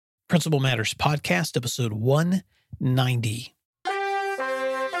Principal Matters Podcast, episode 190.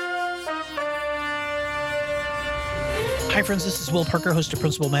 Hi, friends. This is Will Parker, host of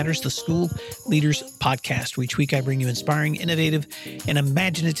Principal Matters, the School Leaders Podcast, where each week I bring you inspiring, innovative, and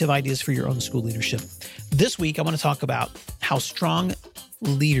imaginative ideas for your own school leadership. This week, I want to talk about how strong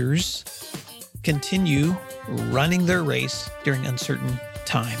leaders continue running their race during uncertain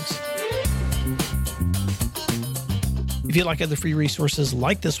times. If you'd like other free resources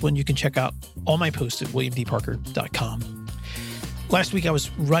like this one, you can check out all my posts at williamdparker.com. Last week, I was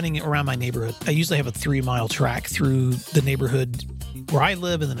running around my neighborhood. I usually have a 3-mile track through the neighborhood where I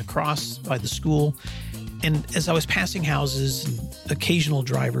live and then across by the school. And as I was passing houses and occasional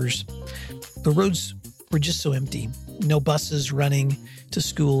drivers, the roads were just so empty. No buses running to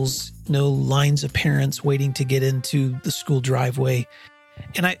schools, no lines of parents waiting to get into the school driveway.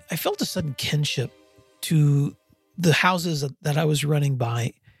 And I felt a sudden kinship to the houses that I was running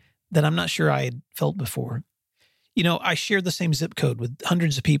by that I'm not sure I had felt before. You know, I share the same zip code with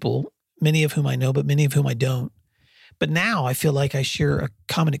hundreds of people, many of whom I know, but many of whom I don't. But now I feel like I share a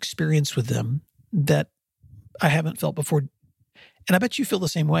common experience with them that I haven't felt before. And I bet you feel the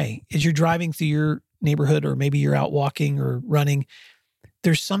same way. As you're driving through your neighborhood, or maybe you're out walking or running,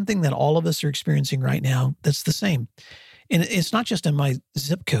 there's something that all of us are experiencing right now that's the same. And it's not just in my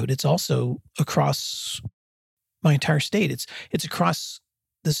zip code. It's also across my entire state. It's across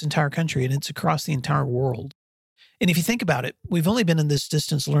this entire country, and it's across the entire world. And if you think about it, we've only been in this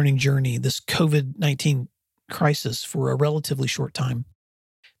distance learning journey, this COVID-19 crisis, for a relatively short time.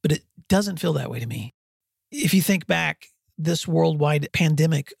 But it doesn't feel that way to me. If you think back, this worldwide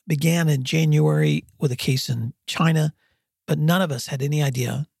pandemic began in January with a case in China, but none of us had any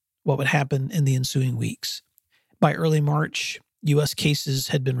idea what would happen in the ensuing weeks. By early March, U.S. cases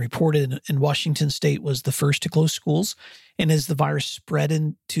had been reported, and Washington State was the first to close schools. And as the virus spread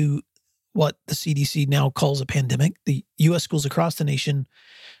into what the CDC now calls a pandemic, the U.S. schools across the nation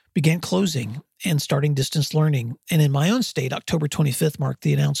began closing and starting distance learning. And in my own state, October 25th marked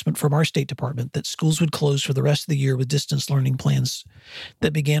the announcement from our State Department that schools would close for the rest of the year with distance learning plans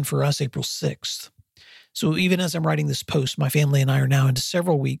that began for us April 6th. So even as I'm writing this post, my family and I are now into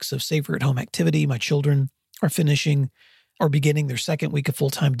several weeks of safer at home activity. My children are beginning their second week of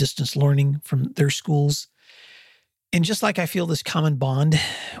full-time distance learning from their schools. And just like I feel this common bond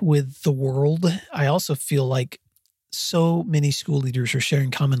with the world, I also feel like so many school leaders are sharing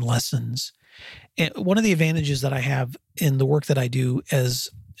common lessons. And one of the advantages that I have in the work that I do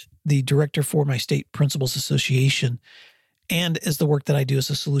as the director for my state principals association, and as the work that I do as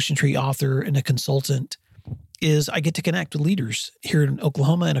a solution tree author and a consultant, is I get to connect with leaders here in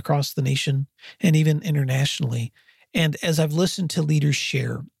Oklahoma and across the nation and even internationally. And as I've listened to leaders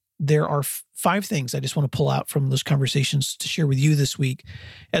share, there are 5 things I just want to pull out from those conversations to share with you this week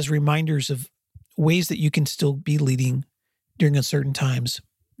as reminders of ways that you can still be leading during uncertain times,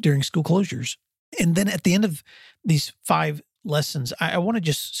 during school closures. And then at the end of these 5 lessons, I want to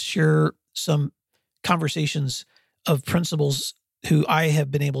just share some conversations of principals who I have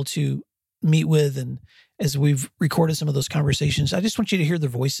been able to meet with. And as we've recorded some of those conversations, I just want you to hear the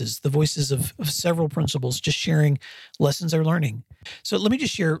voices of several principals just sharing lessons they're learning. So let me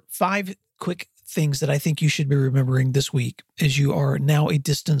just share 5 quick things that I think you should be remembering this week as you are now a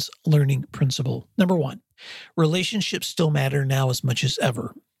distance learning principal. Number 1, relationships still matter now as much as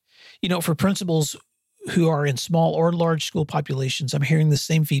ever. You know, for principals who are in small or large school populations, I'm hearing the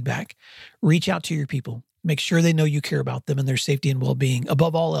same feedback. Reach out to your people. Make sure they know you care about them and their safety and well-being.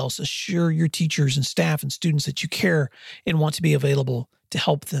 Above all else, assure your teachers and staff and students that you care and want to be available to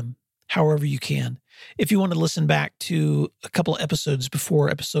help them however you can. If you want to listen back to a couple of episodes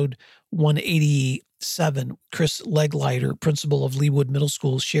before episode 187, Chris Leglighter, principal of Leawood Middle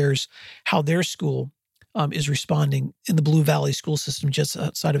School, shares how their school is responding in the Blue Valley school system just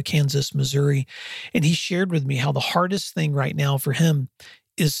outside of Kansas, Missouri. And he shared with me how the hardest thing right now for him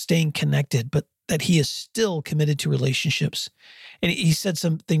is staying connected, but that he is still committed to relationships. And he said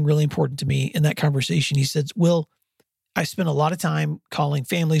something really important to me in that conversation. He said, Will, I spend a lot of time calling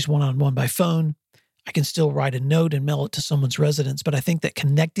families one-on-one by phone. I can still write a note and mail it to someone's residence, but I think that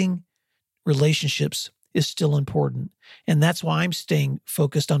connecting relationships is still important. And that's why I'm staying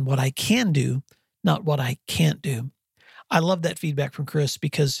focused on what I can do, not what I can't do. I love that feedback from Chris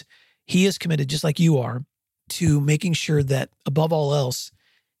because he is committed, just like you are, to making sure that above all else,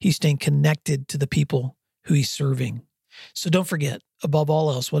 he's staying connected to the people who he's serving. So don't forget, above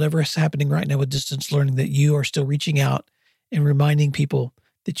all else, whatever is happening right now with distance learning, that you are still reaching out and reminding people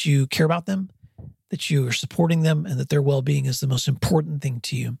that you care about them, that you are supporting them, and that their well-being is the most important thing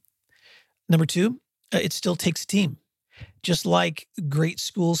to you. Number 2, it still takes a team. Just like great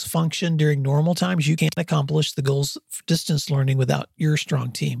schools function during normal times, you can't accomplish the goals for distance learning without your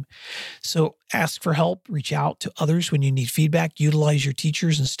strong team. So ask for help, reach out to others when you need feedback, utilize your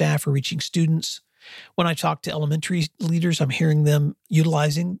teachers and staff for reaching students. When I talk to elementary leaders, I'm hearing them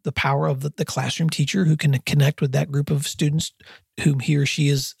utilizing the power of the classroom teacher who can connect with that group of students whom he or she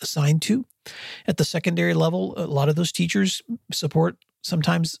is assigned to. At the secondary level, a lot of those teachers support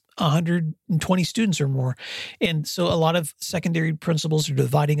sometimes 120 students or more. And so a lot of secondary principals are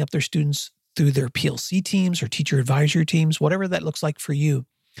dividing up their students through their PLC teams or teacher advisory teams, whatever that looks like for you.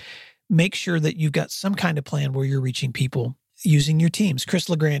 Make sure that you've got some kind of plan where you're reaching people using your teams. Chris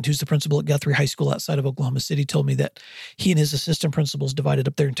LeGrand, who's the principal at Guthrie High School outside of Oklahoma City, told me that he and his assistant principals divided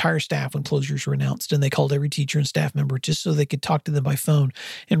up their entire staff when closures were announced, and they called every teacher and staff member just so they could talk to them by phone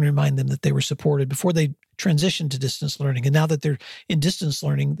and remind them that they were supported before they transitioned to distance learning. And now that they're in distance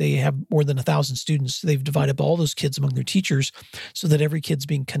learning, they have more than 1,000 students. They've divided up all those kids among their teachers so that every kid's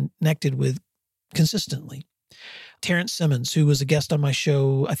being connected with consistently. Terrence Simmons, who was a guest on my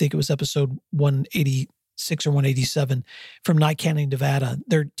show, I think it was episode 186 or 187 from Nye County, Nevada.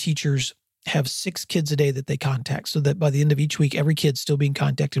 Their teachers have 6 kids a day that they contact so that by the end of each week, every kid's still being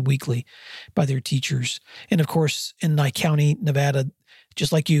contacted weekly by their teachers. And of course, in Nye County, Nevada,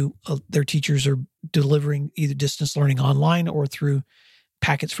 just like you, their teachers are delivering either distance learning online or through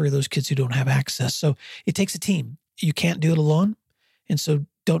packets for those kids who don't have access. So it takes a team. You can't do it alone. And so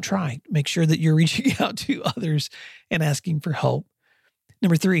don't try. Make sure that you're reaching out to others and asking for help.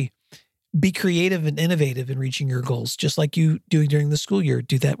 Number 3, be creative and innovative in reaching your goals, just like you doing during the school year.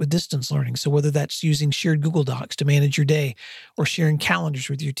 Do that with distance learning. So whether that's using shared Google Docs to manage your day, or sharing calendars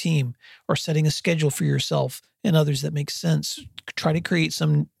with your team, or setting a schedule for yourself and others that makes sense, try to create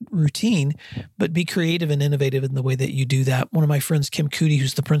some routine, but be creative and innovative in the way that you do that. One of my friends, Kim Cootie,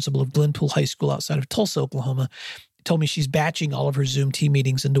 who's the principal of Glenpool High School outside of Tulsa, Oklahoma, told me she's batching all of her Zoom team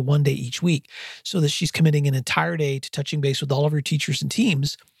meetings into one day each week so that she's committing an entire day to touching base with all of her teachers and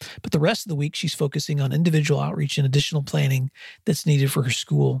teams. But the rest of the week, she's focusing on individual outreach and additional planning that's needed for her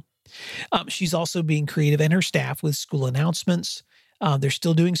school. She's also being creative and her staff with school announcements. They're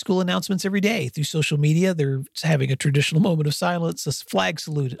still doing school announcements every day through social media. They're having a traditional moment of silence, a flag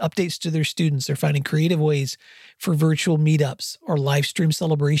salute, updates to their students. They're finding creative ways for virtual meetups or live stream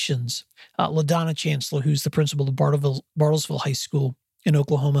celebrations. LaDonna Chancellor, who's the principal of Bartlesville High School in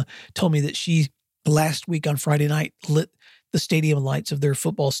Oklahoma, told me that she last week on Friday night lit the stadium lights of their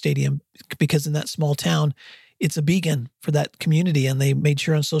football stadium because in that small town, it's a beacon for that community. And they made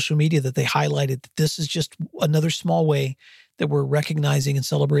sure on social media that they highlighted that this is just another small way that we're recognizing and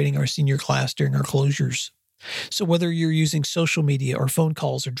celebrating our senior class during our closures. So whether you're using social media or phone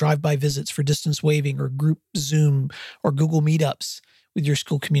calls or drive-by visits for distance waving or group Zoom or Google Meetups with your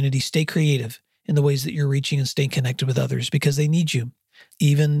school community, stay creative in the ways that you're reaching and staying connected with others because they need you,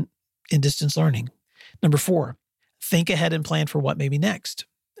 even in distance learning. Number 4, think ahead and plan for what may be next.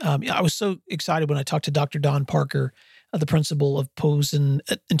 I was so excited when I talked to Dr. Don Parker, the principal of Posen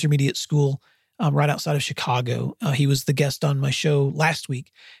Intermediate School, right outside of Chicago. He was the guest on my show last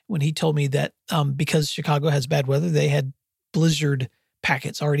week when he told me that because Chicago has bad weather, they had blizzard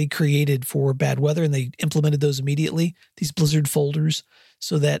packets already created for bad weather, and they implemented those immediately, these blizzard folders,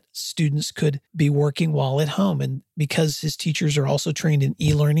 so that students could be working while at home. And because his teachers are also trained in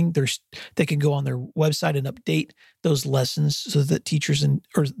e-learning, they can go on their website and update those lessons so that teachers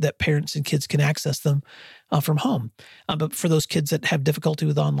or that parents and kids can access them from home. But for those kids that have difficulty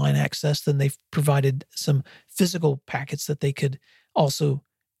with online access, then they've provided some physical packets that they could also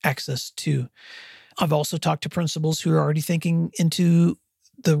access to. I've also talked to principals who are already thinking into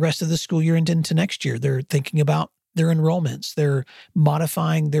the rest of the school year and into next year. They're thinking about their enrollments. They're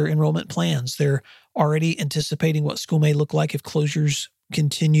modifying their enrollment plans. They're already anticipating what school may look like if closures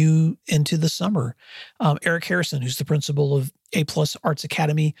continue into the summer. Eric Harrison, who's the principal of A+ Arts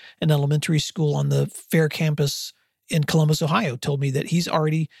Academy, an elementary school on the Fair campus in Columbus, Ohio, told me that he's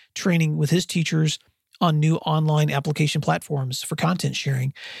already training with his teachers on new online application platforms for content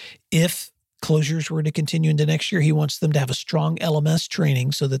sharing. If closures were to continue into next year, he wants them to have a strong LMS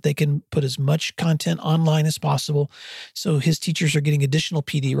training so that they can put as much content online as possible. So his teachers are getting additional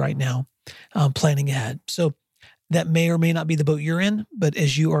PD right now, planning ahead. So that may or may not be the boat you're in, but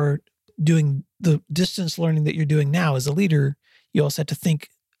as you are doing the distance learning that you're doing now as a leader, you also have to think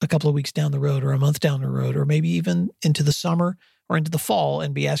a couple of weeks down the road or a month down the road, or maybe even into the summer or into the fall,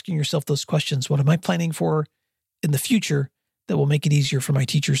 and be asking yourself those questions. What am I planning for in the future that will make it easier for my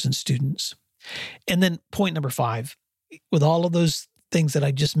teachers and students? And then point number 5, with all of those things that I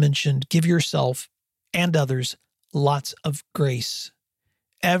just mentioned, give yourself and others lots of grace.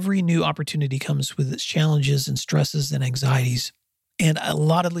 Every new opportunity comes with its challenges and stresses and anxieties. And a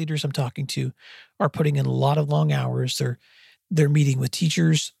lot of leaders I'm talking to are putting in a lot of long hours. They're meeting with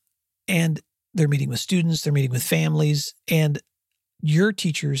teachers and they're meeting with students, they're meeting with families, and your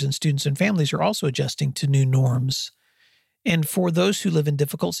teachers and students and families are also adjusting to new norms. And for those who live in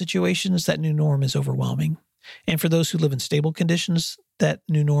difficult situations, that new norm is overwhelming. And for those who live in stable conditions, that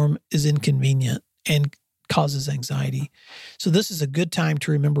new norm is inconvenient and causes anxiety. So this is a good time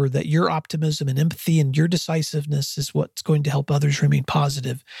to remember that your optimism and empathy and your decisiveness is what's going to help others remain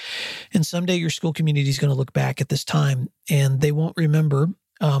positive. And someday your school community is going to look back at this time and they won't remember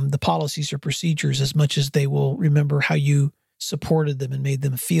the policies or procedures as much as they will remember how you supported them and made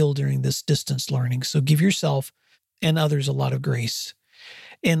them feel during this distance learning. So give yourself and others a lot of grace.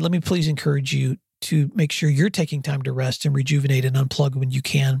 And let me please encourage you to make sure you're taking time to rest and rejuvenate and unplug when you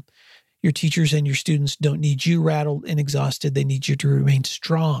can. Your teachers and your students don't need you rattled and exhausted. They need you to remain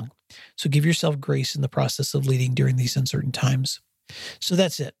strong. So give yourself grace in the process of leading during these uncertain times. So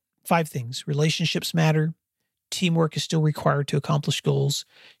that's it. 5 things. Relationships matter. Teamwork is still required to accomplish goals.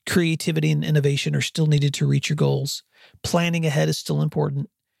 Creativity and innovation are still needed to reach your goals. Planning ahead is still important.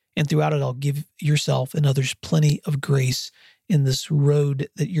 And throughout it all, give yourself and others plenty of grace in this road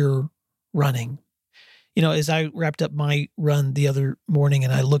that you're running. You know, as I wrapped up my run the other morning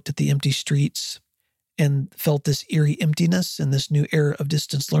and I looked at the empty streets and felt this eerie emptiness in this new era of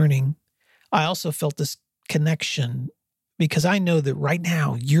distance learning, I also felt this connection because I know that right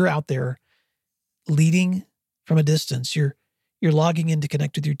now you're out there leading from a distance. You're logging in to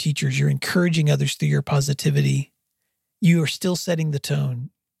connect with your teachers. You're encouraging others through your positivity. You are still setting the tone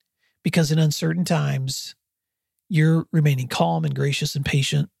because in uncertain times, you're remaining calm and gracious and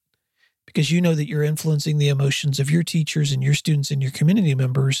patient because you know that you're influencing the emotions of your teachers and your students and your community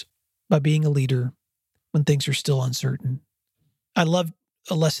members by being a leader when things are still uncertain. I love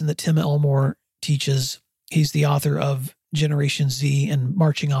a lesson that Tim Elmore teaches. He's the author of Generation Z and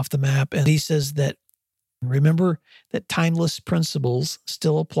Marching Off the Map. And he says that remember that timeless principles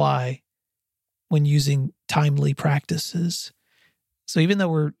still apply when using timely practices. So even though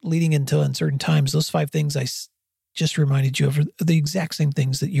we're leading into uncertain times, those 5 things I just reminded you of are the exact same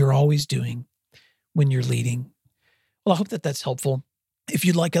things that you're always doing when you're leading. Well, I hope that that's helpful. If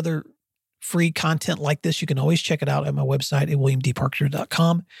you'd like other free content like this, you can always check it out at my website at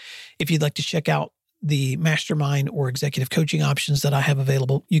williamdparker.com. If you'd like to check out the mastermind or executive coaching options that I have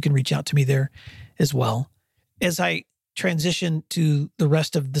available, you can reach out to me there as well. As I transition to the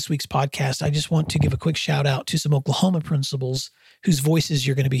rest of this week's podcast, I just want to give a quick shout out to some Oklahoma principals whose voices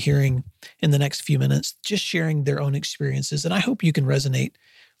you're going to be hearing in the next few minutes, just sharing their own experiences. And I hope you can resonate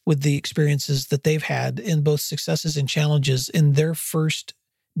with the experiences that they've had in both successes and challenges in their first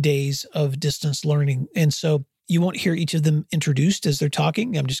days of distance learning. And so you won't hear each of them introduced as they're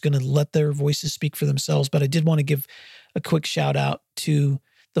talking. I'm just going to let their voices speak for themselves. But I did want to give a quick shout out to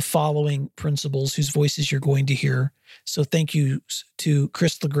the following principals whose voices you're going to hear. So thank you to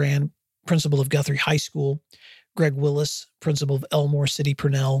Chris LeGrand, principal of Guthrie High School, Greg Willis, principal of Elmore City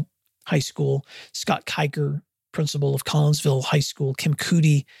Purnell High School, Scott Kiker, principal of Collinsville High School, Kim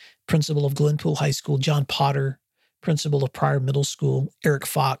Cootie, principal of Glenpool High School, John Potter, principal of Pryor Middle School, Eric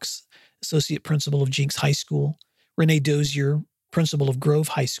Fox, associate principal of Jinx High School, Renee Dozier, principal of Grove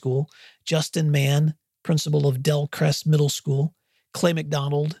High School, Justin Mann, principal of Del Crest Middle School, Clay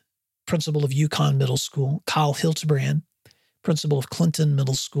McDonald, principal of Yukon Middle School, Kyle Hiltbrand, principal of Clinton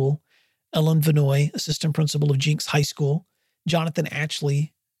Middle School, Ellen Vinoy, assistant principal of Jinx High School, Jonathan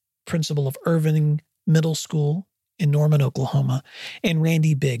Ashley, principal of Irving Middle School in Norman, Oklahoma, and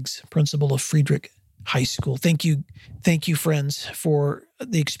Randy Biggs, principal of Friedrich High School. Thank you, friends, for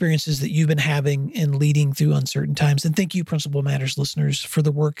the experiences that you've been having in leading through uncertain times. And thank you, Principal Matters listeners, for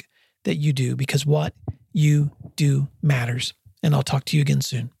the work that you do, because what you do matters. And I'll talk to you again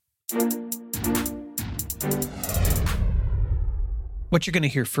soon. What you're going to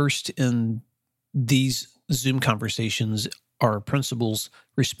hear first in these Zoom conversations are principals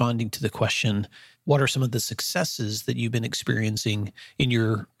responding to the question, what are some of the successes that you've been experiencing in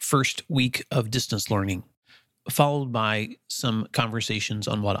your first week of distance learning? Followed by some conversations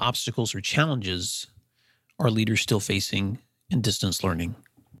on what obstacles or challenges are leaders still facing in distance learning.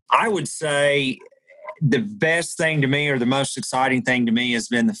 I would say the best thing to me, or the most exciting thing to me, has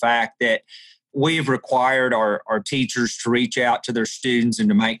been the fact that we've required our teachers to reach out to their students and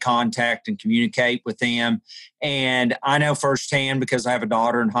to make contact and communicate with them. And I know firsthand, because I have a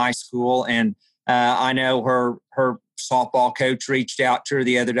daughter in high school, and I know her softball coach reached out to her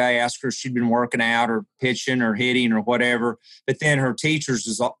the other day, asked her if she'd been working out or pitching or hitting or whatever. But then her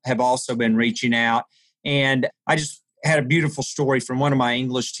teachers have also been reaching out. And I just had a beautiful story from one of my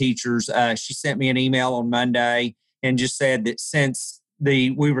English teachers. She sent me an email on Monday and just said that since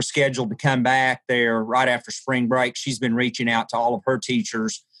we were scheduled to come back there right after spring break, she's been reaching out to all of her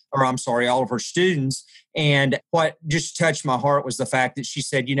teachers, all of her students. And what just touched my heart was the fact that she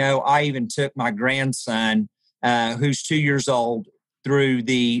said, I even took my grandson, who's 2 years old, through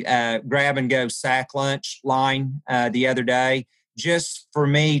the grab and go sack lunch line the other day, just for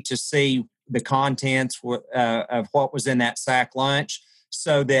me to see the contents of what was in that sack lunch,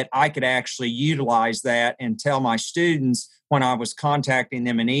 so that I could actually utilize that and tell my students when I was contacting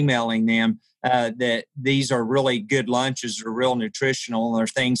them and emailing them that these are really good lunches, are real nutritional, and they're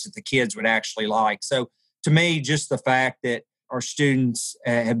things that the kids would actually like. So to me, just the fact that our students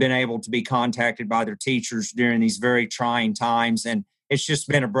have been able to be contacted by their teachers during these very trying times, and it's just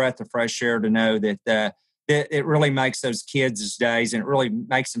been a breath of fresh air to know that it really makes those kids' days, and it really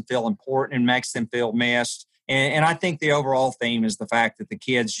makes them feel important and makes them feel missed. And I think the overall theme is the fact that the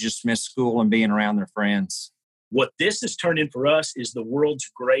kids just miss school and being around their friends. What this has turned in for us is the world's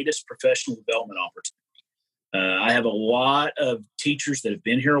greatest professional development opportunity. I have a lot of teachers that have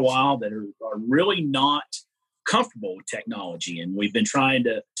been here a while that are really not comfortable with technology, and we've been trying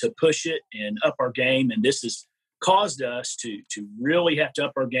to push it and up our game, and this has caused us to really have to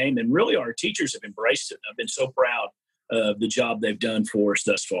up our game, and really our teachers have embraced it. I've been so proud of the job they've done for us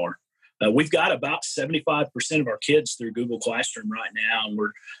thus far. We've got about 75% of our kids through Google Classroom right now, and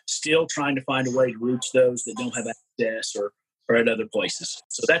we're still trying to find a way to reach those that don't have access or at other places.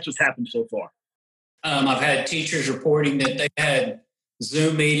 So that's what's happened so far. I've had teachers reporting that they had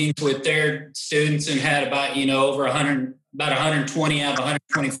Zoom meetings with their students and had about, over 100, about 120 out of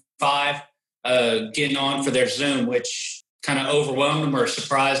 125 getting on for their Zoom, which kind of overwhelmed them or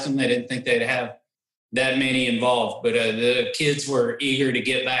surprised them. They didn't think they'd have that many involved, but the kids were eager to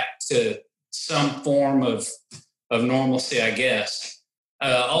get back to some form of normalcy, I guess.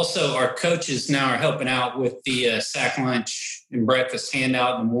 Also, our coaches now are helping out with the sack lunch and breakfast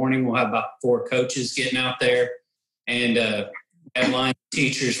handout in the morning. We'll have about 4 coaches getting out there, and have line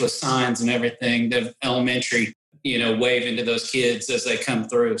teachers with signs and everything, the elementary, waving to those kids as they come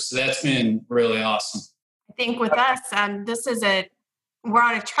through. So that's been really awesome. I think with us, we're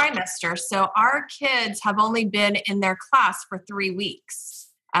on a trimester, so our kids have only been in their class for 3 weeks.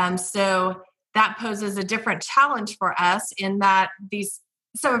 So that poses a different challenge for us in that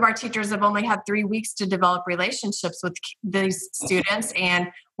some of our teachers have only had 3 weeks to develop relationships with these students, and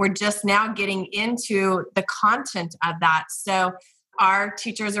we're just now getting into the content of that. So our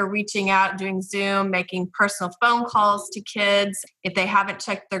teachers are reaching out, doing Zoom, making personal phone calls to kids if they haven't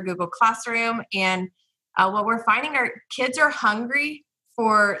checked their Google Classroom. And what we're finding are kids are hungry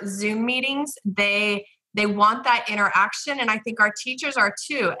for Zoom meetings. They want that interaction, and I think our teachers are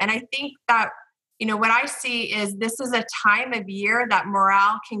too. And I think that, what I see is this is a time of year that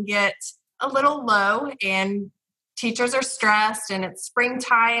morale can get a little low, and teachers are stressed, and it's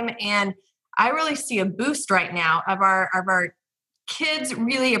springtime. And I really see a boost right now of our kids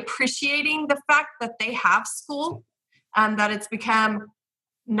really appreciating the fact that they have school, that it's become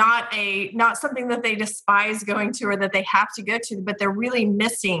not something that they despise going to or that they have to go to, but they're really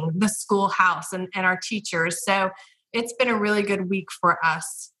missing the schoolhouse and our teachers. So it's been a really good week for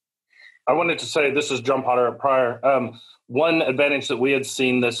us. I wanted to say, this is John Potter at Pryor. One advantage that we had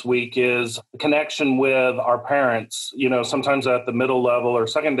seen this week is the connection with our parents. Sometimes at the middle level or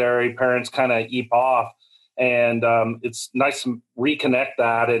secondary, parents kind of eep off. And it's nice to reconnect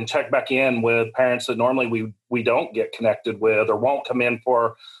that and check back in with parents that normally we don't get connected with or won't come in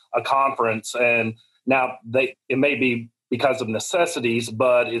for a conference. And now it may be because of necessities,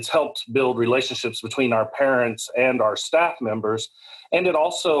 but it's helped build relationships between our parents and our staff members. And it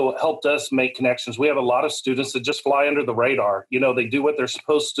also helped us make connections. We have a lot of students that just fly under the radar. They do what they're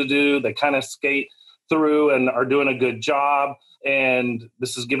supposed to do. They kind of skate through and are doing a good job. And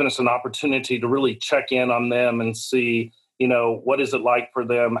this has given us an opportunity to really check in on them and see, what is it like for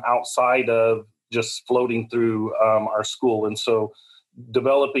them outside of just floating through our school. And so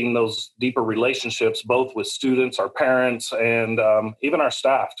developing those deeper relationships, both with students, our parents, and even our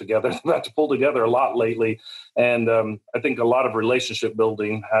staff together. We've had to pull together a lot lately. And I think a lot of relationship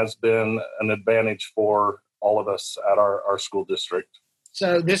building has been an advantage for all of us at our school district.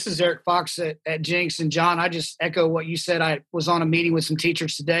 So this is Eric Fox at Jenks. And John, I just echo what you said. I was on a meeting with some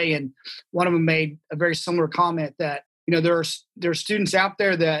teachers today, and one of them made a very similar comment that, there are students out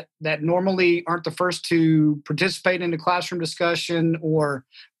there that normally aren't the first to participate in the classroom discussion or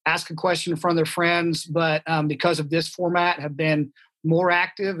ask a question in front of their friends, but because of this format have been more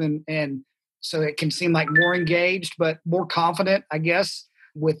active and so it can seem like more engaged, but more confident, I guess,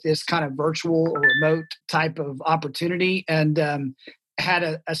 with this kind of virtual or remote type of opportunity. And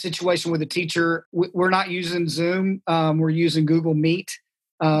had a situation with a teacher. We're not using Zoom. We're using Google Meet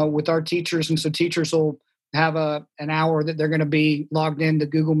with our teachers. And so teachers will have an hour that they're going to be logged into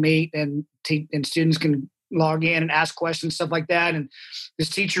Google Meet, and students can log in and ask questions, stuff like that. And this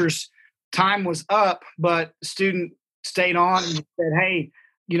teacher's time was up, but the student stayed on and said, hey,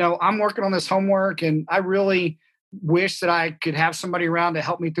 I'm working on this homework, and I really wish that I could have somebody around to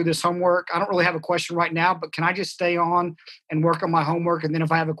help me through this homework. I don't really have a question right now, but can I just stay on and work on my homework? And then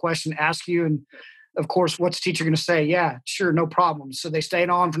if I have a question, ask you. And of course, what's the teacher going to say? Yeah, sure, no problem. So they stayed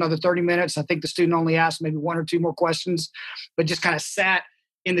on for another 30 minutes. I think the student only asked maybe one or two more questions, but just kind of sat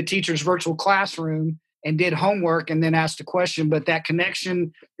in the teacher's virtual classroom and did homework and then asked a question. But that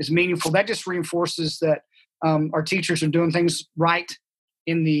connection is meaningful. That just reinforces that our teachers are doing things right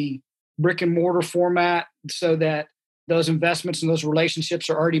in the brick and mortar format, so that those investments and those relationships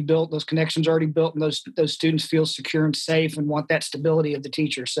are already built, those connections are already built, and those students feel secure and safe and want that stability of the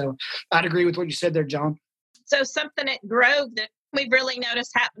teacher. So I'd agree with what you said there, John. So something at Grove that we've really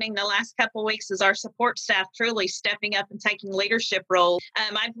noticed happening the last couple of weeks is our support staff truly stepping up and taking leadership roles.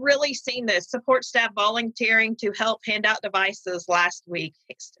 I've really seen the support staff volunteering to help hand out devices last week,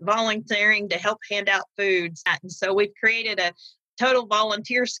 volunteering to help hand out foods. And so we've created a total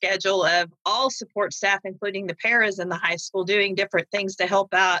volunteer schedule of all support staff, including the paras in the high school, doing different things to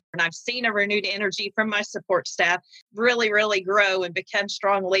help out. And I've seen a renewed energy from my support staff really, really grow and become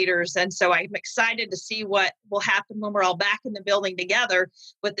strong leaders. And so I'm excited to see what will happen when we're all back in the building together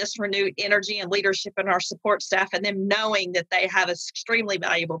with this renewed energy and leadership in our support staff, and them knowing that they have an extremely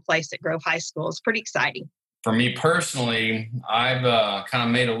valuable place at Grove High School. It's pretty exciting. For me personally, I've kind of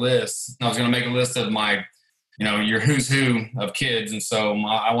made a list. I was going to make a list of my your who's who of kids. And so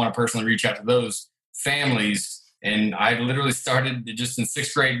I want to personally reach out to those families. And I literally started just in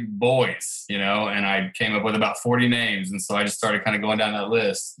 6th grade boys, and I came up with about 40 names. And so I just started kind of going down that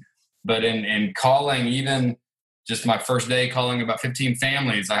list. But in calling, even just my first day calling about 15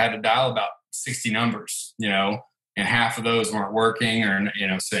 families, I had to dial about 60 numbers, and half of those weren't working, or,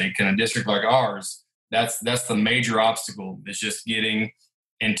 say in a district like ours, that's the major obstacle. It's just getting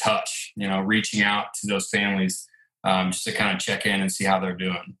in touch, reaching out to those families, just to kind of check in and see how they're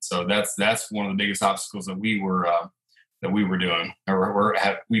doing. So that's one of the biggest obstacles that we were doing, or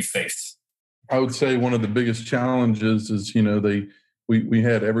we faced. I would say one of the biggest challenges is, we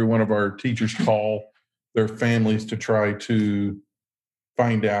had every one of our teachers call their families to try to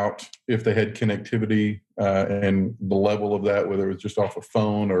find out if they had connectivity, and the level of that, whether it was just off a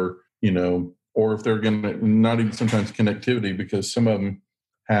phone or if they're going to, not even sometimes connectivity, because some of them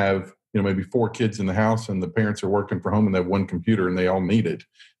have, maybe 4 kids in the house, and the parents are working from home and they have one computer and they all need it.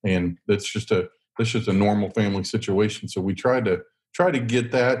 And that's just a normal family situation. So we try to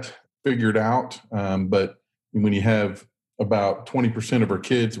get that figured out. But when you have about 20% of our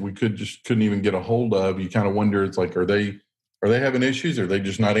kids we couldn't even get a hold of, you kind of wonder, it's like, are they having issues, or are they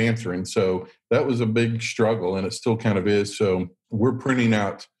just not answering? So that was a big struggle, and it still kind of is. So we're printing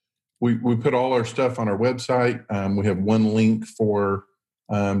out, we put all our stuff on our website. We have one link for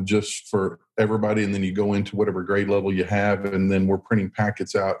just for everybody, and then you go into whatever grade level you have, and then we're printing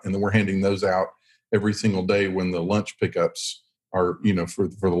packets out, and then we're handing those out every single day when the lunch pickups are, for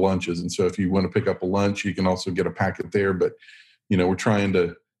the lunches. And so if you want to pick up a lunch, you can also get a packet there. But we're trying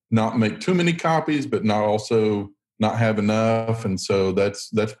to not make too many copies, but not have enough. And so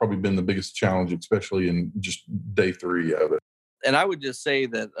that's probably been the biggest challenge, especially in just day 3 of it. And I would just say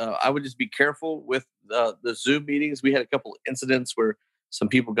that I would just be careful with the Zoom meetings. We had a couple of incidents where some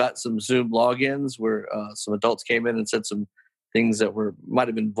people got some Zoom logins where some adults came in and said some things that might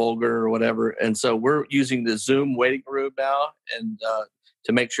have been vulgar or whatever. And so we're using the Zoom waiting room now, and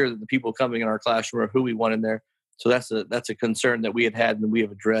to make sure that the people coming in our classroom are who we want in there. So that's a concern that we had and we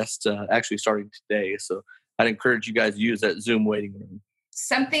have addressed actually starting today. So I'd encourage you guys to use that Zoom waiting room.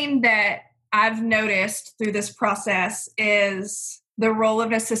 Something that I've noticed through this process is the role of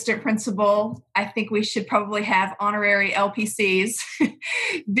an assistant principal. I think we should probably have honorary LPCs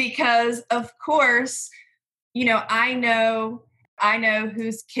because, of course, I know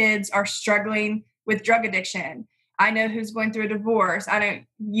whose kids are struggling with drug addiction. I know who's going through a divorce.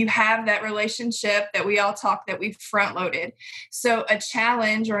 You have that relationship that we all talk that we've front loaded. So a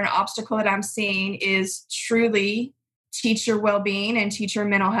challenge or an obstacle that I'm seeing is truly teacher well-being and teacher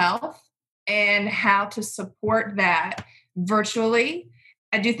mental health, and how to support that virtually.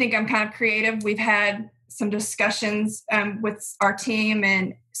 I do think I'm kind of creative. We've had some discussions with our team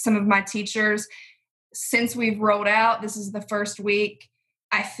and some of my teachers since we've rolled out. This is the first week.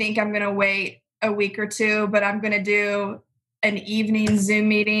 I think I'm going to wait a week or two, but I'm going to do an evening Zoom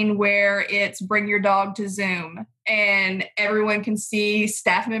meeting where it's bring your dog to Zoom and everyone can see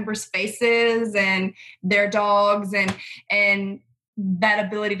staff members' faces and their dogs and that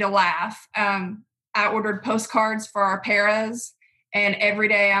ability to laugh. I ordered postcards for our paras, and every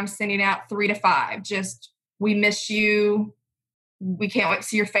day I'm sending out 3 to 5. Just, we miss you. We can't wait to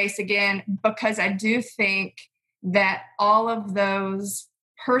see your face again, because I do think that all of those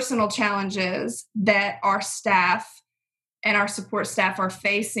personal challenges that our staff and our support staff are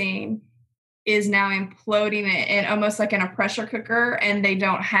facing is now imploding in almost like in a pressure cooker, and they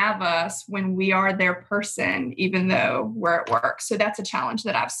don't have us when we are their person, even though we're at work. So that's a challenge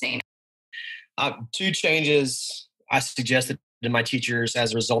that I've seen. 2 changes I suggested to my teachers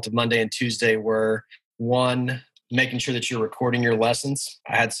as a result of Monday and Tuesday were, 1, making sure that you're recording your lessons.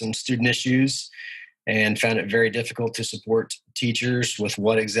 I had some student issues and found it very difficult to support teachers with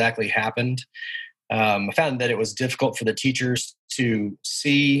what exactly happened. I found that it was difficult for the teachers to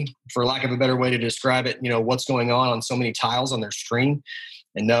see, for lack of a better way to describe it, what's going on so many tiles on their screen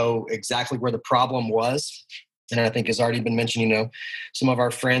and know exactly where the problem was. And I think, has already been mentioned, some of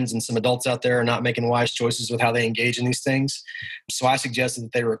our friends and some adults out there are not making wise choices with how they engage in these things. So I suggested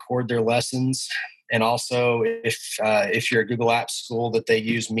that they record their lessons. And also, if you're a Google Apps school, that they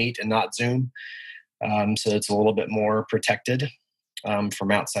use Meet and not Zoom. So it's a little bit more protected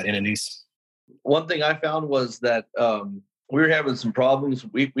from outside entities. One thing I found was that we were having some problems.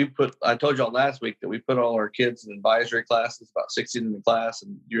 I told y'all last week that we put all our kids in advisory classes, about 16 in the class,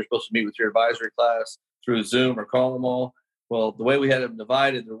 and you're supposed to meet with your advisory class through Zoom or call them all. Well, the way we had them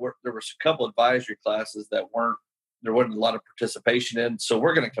divided, there were a couple advisory classes that there wasn't a lot of participation in. So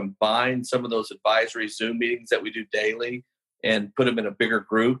we're going to combine some of those advisory Zoom meetings that we do daily and put them in a bigger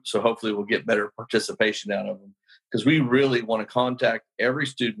group. So hopefully we'll get better participation out of them, because we really want to contact every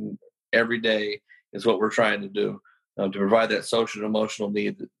student every day is what we're trying to do, to provide that social and emotional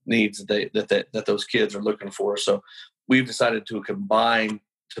needs that those kids are looking for. So we've decided to combine,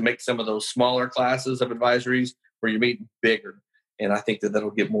 to make some of those smaller classes of advisories where you're meeting bigger. And I think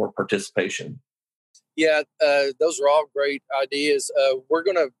that'll get more participation. Yeah, those are all great ideas. We're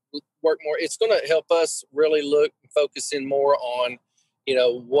going to work more. It's going to help us really look and focus in more on,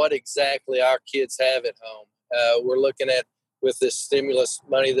 what exactly our kids have at home. We're looking at, with this stimulus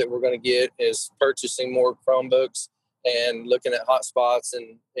money that we're going to get, is purchasing more Chromebooks and looking at hotspots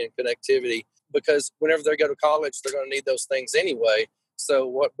and connectivity, because whenever they go to college, they're going to need those things anyway. So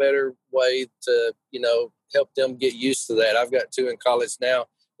what better way to, help them get used to that? I've got 2 in college now,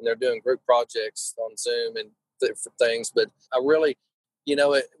 and they're doing group projects on Zoom and different things. But I really,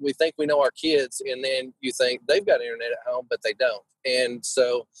 we think we know our kids, and then you think they've got internet at home, but they don't. And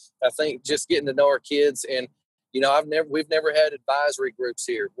so I think just getting to know our kids, and, we've never had advisory groups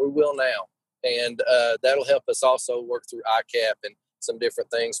here. We will now. And that'll help us also work through ICAP and some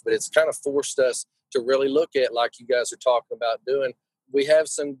different things. But it's kind of forced us to really look at, like you guys are talking about doing. We have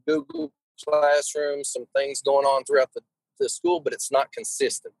some Google Classrooms, some things going on throughout the school, but it's not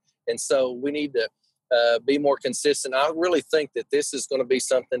consistent. And so we need to be more consistent. I really think that this is going to be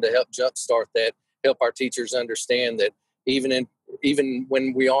something to help jumpstart that, help our teachers understand that even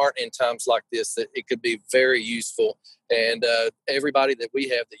when we aren't in times like this, that it could be very useful. And everybody that we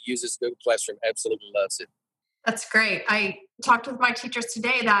have that uses Google Classroom absolutely loves it. That's great. I talked with my teachers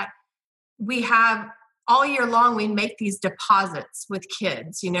today that we have all year long, we make these deposits with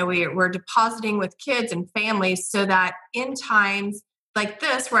kids. We're depositing with kids and families so that in times like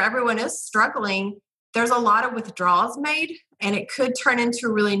this, where everyone is struggling, there's a lot of withdrawals made, and it could turn into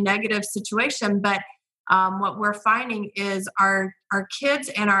a really negative situation. But what we're finding is our kids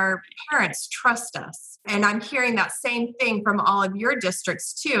and our parents trust us. And I'm hearing that same thing from all of your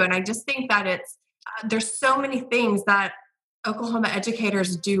districts too. And I just think that there's so many things that Oklahoma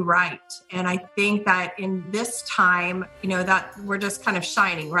educators do right. And I think that in this time, that we're just kind of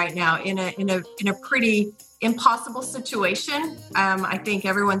shining right now in a pretty impossible situation. I think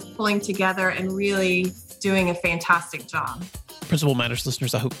everyone's pulling together and really doing a fantastic job. Principal Matters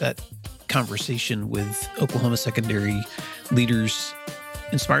listeners, I hope that conversation with Oklahoma secondary leaders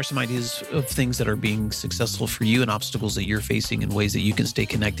inspire some ideas of things that are being successful for you and obstacles that you're facing and ways that you can stay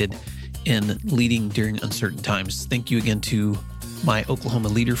connected in leading during uncertain times. Thank you again to my Oklahoma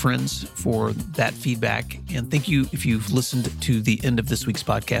leader friends for that feedback. And thank you if you've listened to the end of this week's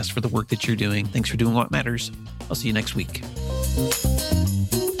podcast for the work that you're doing. Thanks for doing what matters. I'll see you next week.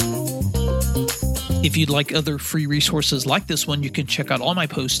 If you'd like other free resources like this one, you can check out all my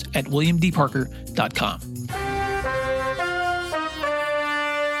posts at williamdparker.com.